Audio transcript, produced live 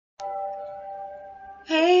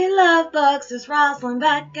bucks, it's Roslynn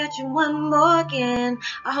back at you one more again.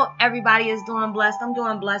 I hope everybody is doing blessed. I'm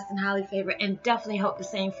doing blessed and highly favored, and definitely hope the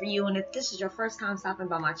same for you. And if this is your first time stopping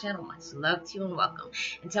by my channel, much love to you and welcome.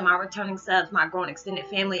 And to my returning subs, my growing extended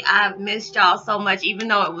family, I've missed y'all so much. Even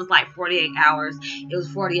though it was like 48 hours, it was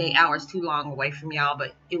 48 hours too long away from y'all,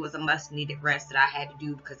 but it was a much needed rest that I had to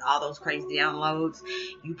do because all those crazy downloads,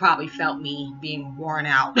 you probably felt me being worn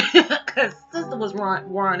out because sister was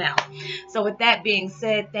worn out. So with that being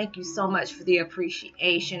said, thank you so much for the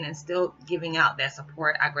appreciation and still giving out that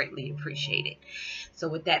support. I greatly appreciate it. So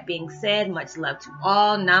with that being said, much love to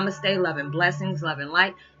all. Namaste, love and blessings, love and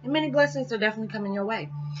light, and many blessings are definitely coming your way.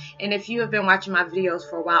 And if you have been watching my videos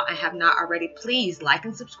for a while and have not already, please like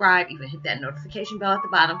and subscribe, even hit that notification bell at the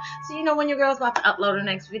bottom so you know when your girl's about to upload her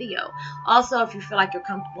next video. Also, if you feel like you're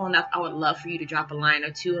comfortable enough, I would love for you to drop a line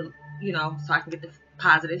or two, and so I can get the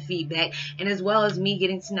positive feedback, and as well as me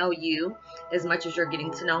getting to know you as much as you're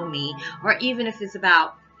getting to know me, or even if it's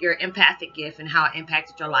about your empathic gift and how it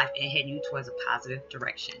impacted your life and heading you towards a positive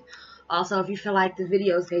direction. Also, if you feel like the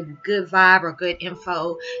videos gave you good vibe or good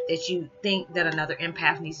info that you think that another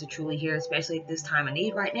empath needs to truly hear, especially at this time of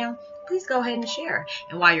need right now, please go ahead and share.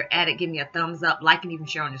 And while you're at it, give me a thumbs up, like, and even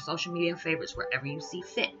share on your social media favorites wherever you see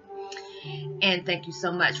fit. And thank you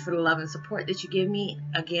so much for the love and support that you give me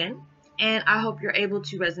again. And I hope you're able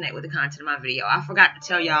to resonate with the content of my video. I forgot to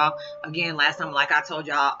tell y'all again last time, like I told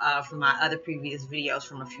y'all from my other previous videos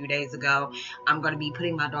from a few days ago, I'm going to be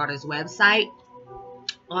putting my daughter's website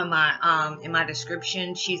on my in my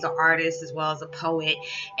description. She's an artist as well as a poet,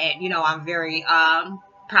 and I'm very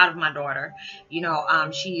proud of my daughter.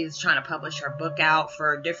 She is trying to publish her book out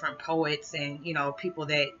for different poets and people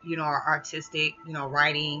that are artistic,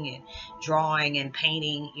 writing and drawing and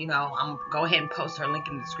painting. I'm go ahead and post her link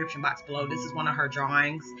in the description box below. This is one of her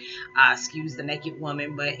drawings. Excuse the naked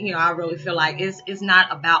woman, but I really feel like it's not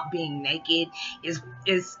about being naked.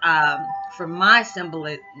 It's for my symbol,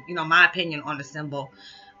 my opinion on the symbol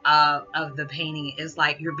of the painting is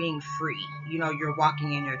like you're being free. You're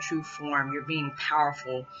walking in your true form. You're being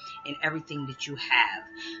powerful in everything that you have.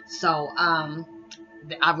 So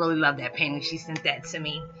I really love that painting. She sent that to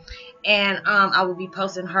me, and I will be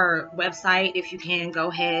posting her website. If you can, go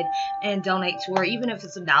ahead and donate to her, even if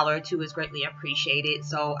it's $1 or $2 is greatly appreciated.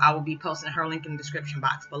 So I will be posting her link in the description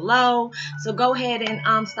box below. So go ahead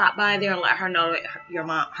and stop by there and let her know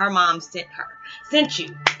that her mom sent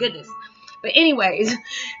you. Goodness. But anyways,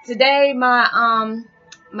 today my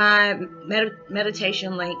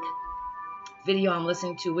meditation link video I'm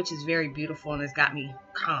listening to, which is very beautiful and has got me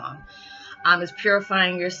calm, is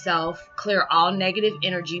purifying yourself, clear all negative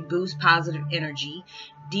energy, boost positive energy,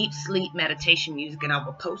 deep sleep meditation music, and I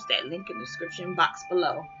will post that link in the description box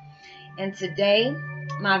below. And today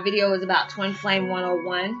my video is about Twin Flame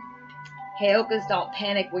 101. Heyokas, don't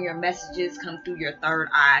panic when your messages come through your third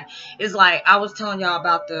eye. It's like I was telling y'all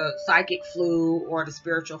about the psychic flu or the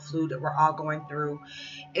spiritual flu that we're all going through.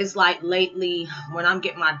 It's like lately when I'm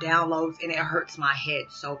getting my downloads and it hurts my head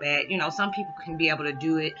so bad. Some people can be able to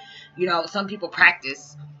do it. Some people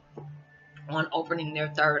practice on opening their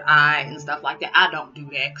third eye and stuff like that. I don't do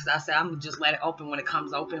that because I said I'm gonna just let it open when it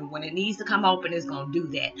comes open. When it needs to come open, it's gonna do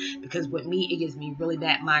that, because with me it gives me really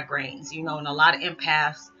bad migraines. And a lot of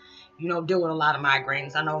empaths deal with a lot of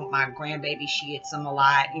migraines. I know my grandbaby, she gets them a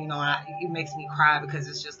lot, and it makes me cry because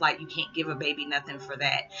it's just like you can't give a baby nothing for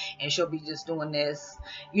that, and she'll be just doing this,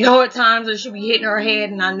 at times, or she'll be hitting her head.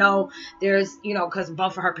 And I know there's, because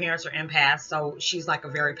both of her parents are empaths, so she's like a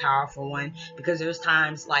very powerful one, because there's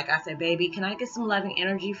times like I said, baby, can I get some loving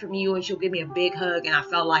energy from you? And she'll give me a big hug, and I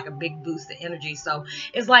felt like a big boost of energy. So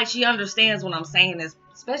it's like she understands what I'm saying, is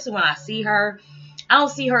especially when I see her. I don't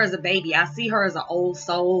see her as a baby. I see her as an old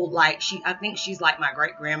soul. I think she's like my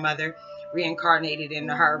great grandmother reincarnated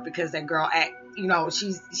into her, because that girl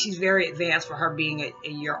she's very advanced for her being a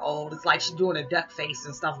year old. It's like she's doing a duck face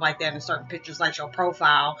and stuff like that in certain pictures, like your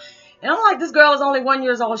profile. And I'm like, this girl is only 1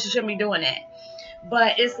 year old. She shouldn't be doing that.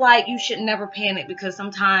 But it's like you should never panic, because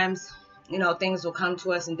sometimes things will come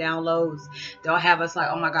to us in downloads. They'll have us like,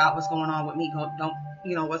 oh my God, what's going on with me?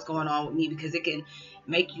 What's going on with me? Because it can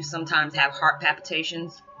make you sometimes have heart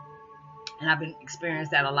palpitations. And I've been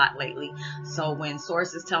experiencing that a lot lately. So when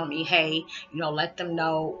source is telling me, hey, let them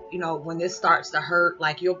know, when this starts to hurt,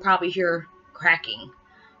 like you'll probably hear cracking,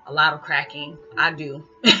 a lot of cracking. I do.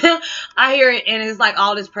 I hear it, and it's like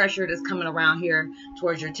all this pressure that's coming around here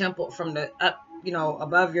towards your temple, from the up,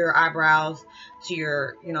 above your eyebrows to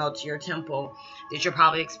your, to your temple, that you're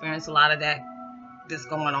probably experiencing a lot of that that's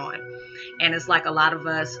going on. And it's like a lot of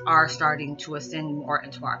us are starting to ascend more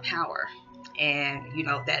into our power. And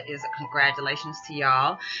that is a congratulations to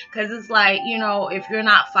y'all, because it's like, if you're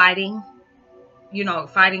not fighting, you know,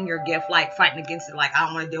 fighting your gift, like fighting against it, like I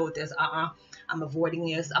don't want to deal with this. I'm avoiding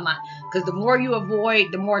this. I'm not, because the more you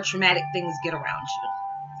avoid, the more traumatic things get around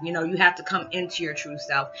you. You know, you have to come into your true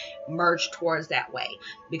self, merge towards that way.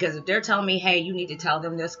 Because if they're telling me, hey, you need to tell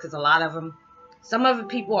them this, because a lot of them, some of the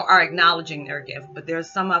people are acknowledging their gift, but there's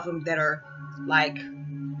some of them that are like,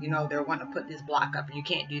 you know, they're wanting to put this block up, and you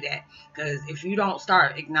can't do that. Because if you don't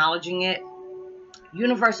start acknowledging it,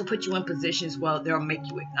 universe will put you in positions where they'll make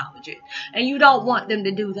you acknowledge it. And you don't want them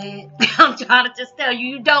to do that. I'm trying to just tell you,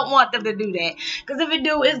 you don't want them to do that. Because if it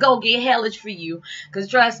do, it's going to get hellish for you. Because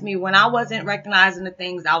trust me, when I wasn't recognizing the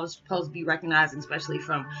things I was supposed to be recognizing, especially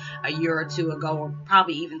from a year or two ago, or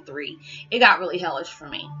probably even 3, it got really hellish for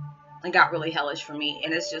me. It got really hellish for me.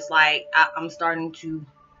 And it's just like, I'm starting to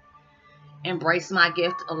embrace my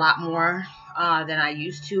gift a lot more than I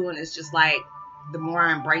used to. And it's just like, the more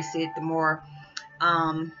I embrace it, the more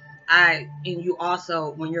and you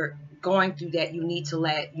also, when you're going through that, you need to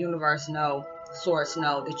let universe know, source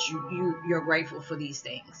know that you're grateful for these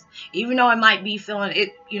things. Even though it might be feeling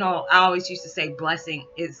it, you know, I always used to say blessing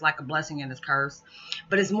is like a blessing and a curse,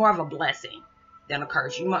 but it's more of a blessing than a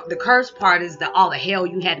curse. The curse part is all the hell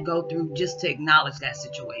you had to go through just to acknowledge that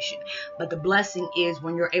situation. But the blessing is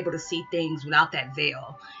when you're able to see things without that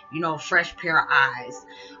veil, you know, fresh pair of eyes.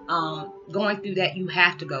 Going through that, you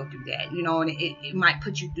have to go through that, you know, and it might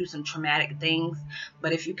put you through some traumatic things.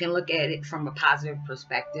 But if you can look at it from a positive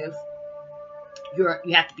perspective,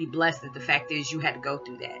 you have to be blessed that the fact is you had to go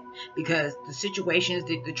through that, because the situations,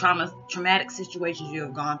 the traumatic situations you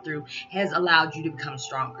have gone through has allowed you to become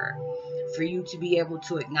stronger, for you to be able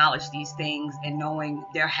to acknowledge these things and knowing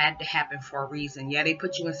there had to happen for a reason. Yeah, they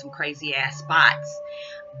put you in some crazy ass spots,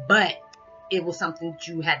 but it was something that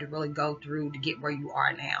you had to really go through to get where you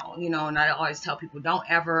are now, you know. And I always tell people, don't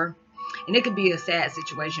ever, and it could be a sad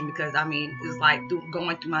situation, because I mean, it's like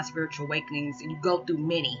going through my spiritual awakenings, and you go through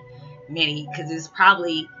many, because it's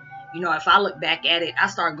probably, you know, if I look back at it, I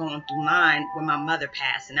started going through mine when my mother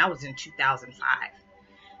passed, and that was in 2005.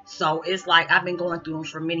 So it's like I've been going through them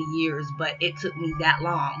for many years, but it took me that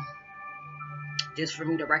long just for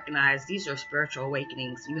me to recognize these are spiritual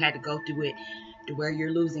awakenings. You had to go through it to where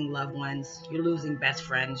you're losing loved ones, you're losing best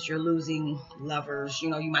friends, you're losing lovers, you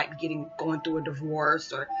know, you might be going through a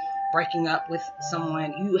divorce or breaking up with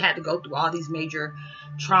someone. You had to go through all these major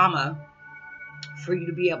trauma for you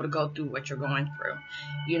to be able to go through what you're going through.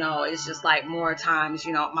 You know, it's just like more times,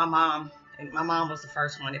 you know, my mom was the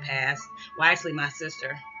first one that passed. Well, actually my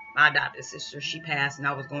sister, my adopted sister, she passed, and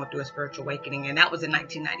I was going through a spiritual awakening, and that was in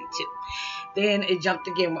 1992. Then it jumped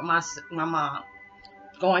again with my mom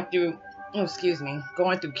going through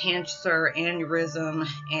cancer, aneurysm,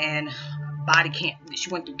 and body cancer. She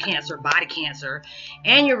went through cancer, body cancer,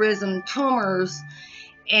 aneurysm, tumors,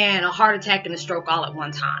 and a heart attack and a stroke all at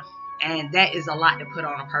one time. And that is a lot to put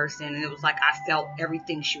on a person. And it was like I felt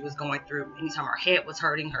everything she was going through. Anytime her head was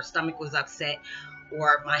hurting, her stomach was upset,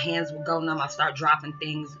 or my hands would go numb, I start dropping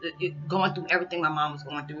things, going through everything my mom was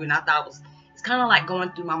going through. And I thought it's kind of like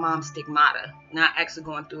going through my mom's stigmata, not actually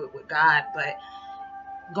going through it with God, but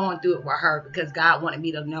going through it with her, because God wanted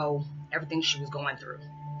me to know everything she was going through.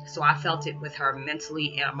 So I felt it with her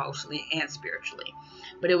mentally and emotionally and spiritually.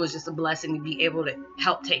 But it was just a blessing to be able to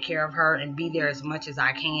help take care of her and be there as much as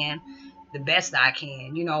I can, the best I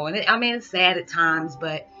can, you know. And I mean, it's sad at times,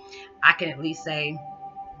 but I can at least say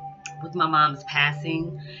with my mom's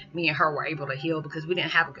passing, me and her were able to heal, because we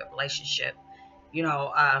didn't have a good relationship, you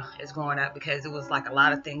know, as growing up, because it was like a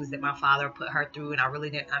lot of things that my father put her through, and I really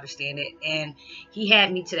didn't understand it. And he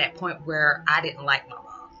had me to that point where I didn't like my mom.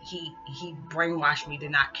 He brainwashed me to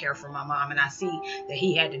not care for my mom, and I see that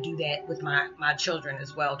he had to do that with my children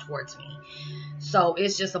as well towards me. So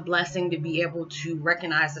it's just a blessing to be able to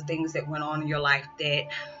recognize the things that went on in your life that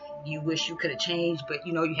you wish you could have changed, but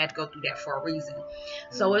you know you had to go through that for a reason.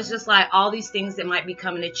 So it's just like all these things that might be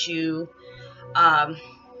coming at you, that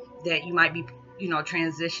you might be, you know,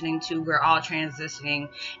 transitioning to. We're all transitioning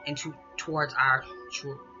towards our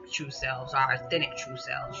true selves, our authentic true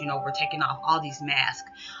selves. You know, we're taking off all these masks,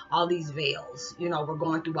 all these veils. You know, we're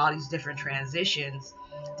going through all these different transitions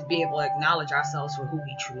to be able to acknowledge ourselves for who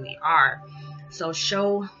we truly are. So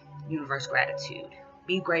show universe gratitude.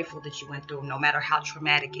 Be grateful that you went through, no matter how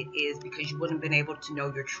traumatic it is, because you wouldn't have been able to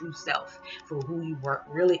know your true self for who you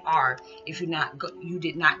really are if you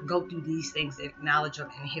did not go through these things, acknowledge them,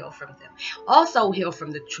 and heal from them. Also heal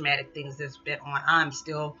from the traumatic things that's been on. I'm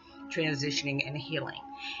still transitioning and healing.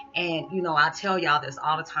 And, you know, I tell y'all this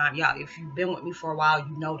all the time. Y'all, if you've been with me for a while,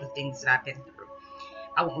 you know the things that I've been through.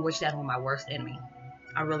 I wouldn't wish that on my worst enemy.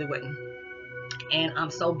 I really wouldn't. And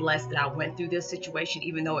I'm so blessed that I went through this situation,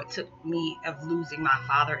 even though it took me of losing my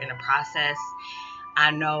father in the process.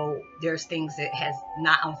 I know there's things that has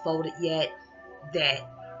not unfolded yet that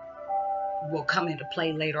will come into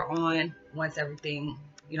play later on once everything,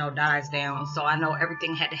 you know, dies down. So I know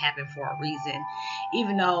everything had to happen for a reason,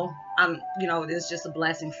 even though you know, it's just a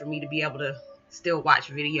blessing for me to be able to still watch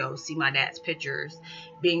videos, see my dad's pictures,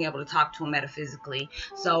 being able to talk to him metaphysically.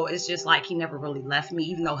 So it's just like he never really left me,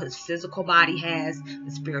 even though his physical body has, the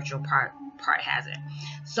spiritual part hasn't.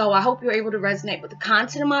 So I hope you're able to resonate with the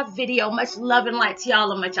content of my video. Much love and light to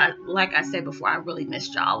y'all, and like I said before, I really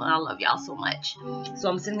missed y'all, and I love y'all so much. So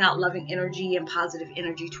I'm sending out loving energy and positive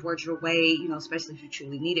energy towards your way, you know, especially if you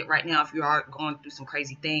truly need it right now, if you are going through some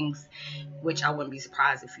crazy things, which I wouldn't be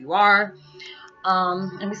surprised if you are.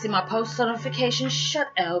 Let me see, my post notification shut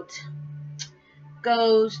out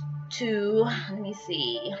goes to, let me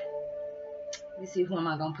see who am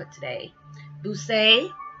I gonna put today. Mckoy,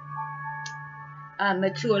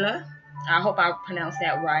 Mckoy, I hope I pronounced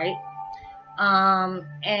that right.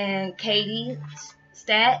 And Katie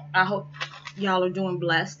Stat, I hope y'all are doing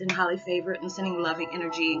blessed and highly favored, and sending loving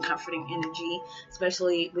energy and comforting energy,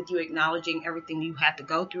 especially with you acknowledging everything you have to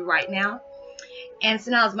go through right now. And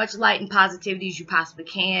send out as much light and positivity as you possibly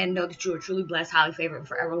can. Know that you are truly blessed, highly favored, and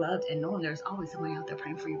forever loved. And knowing there's always somebody out there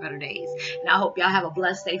praying for your better days. And I hope y'all have a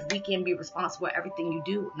blessed, safe weekend. Be responsible for everything you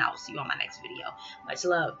do. And I will see you on my next video. Much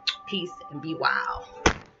love, peace, and be wild.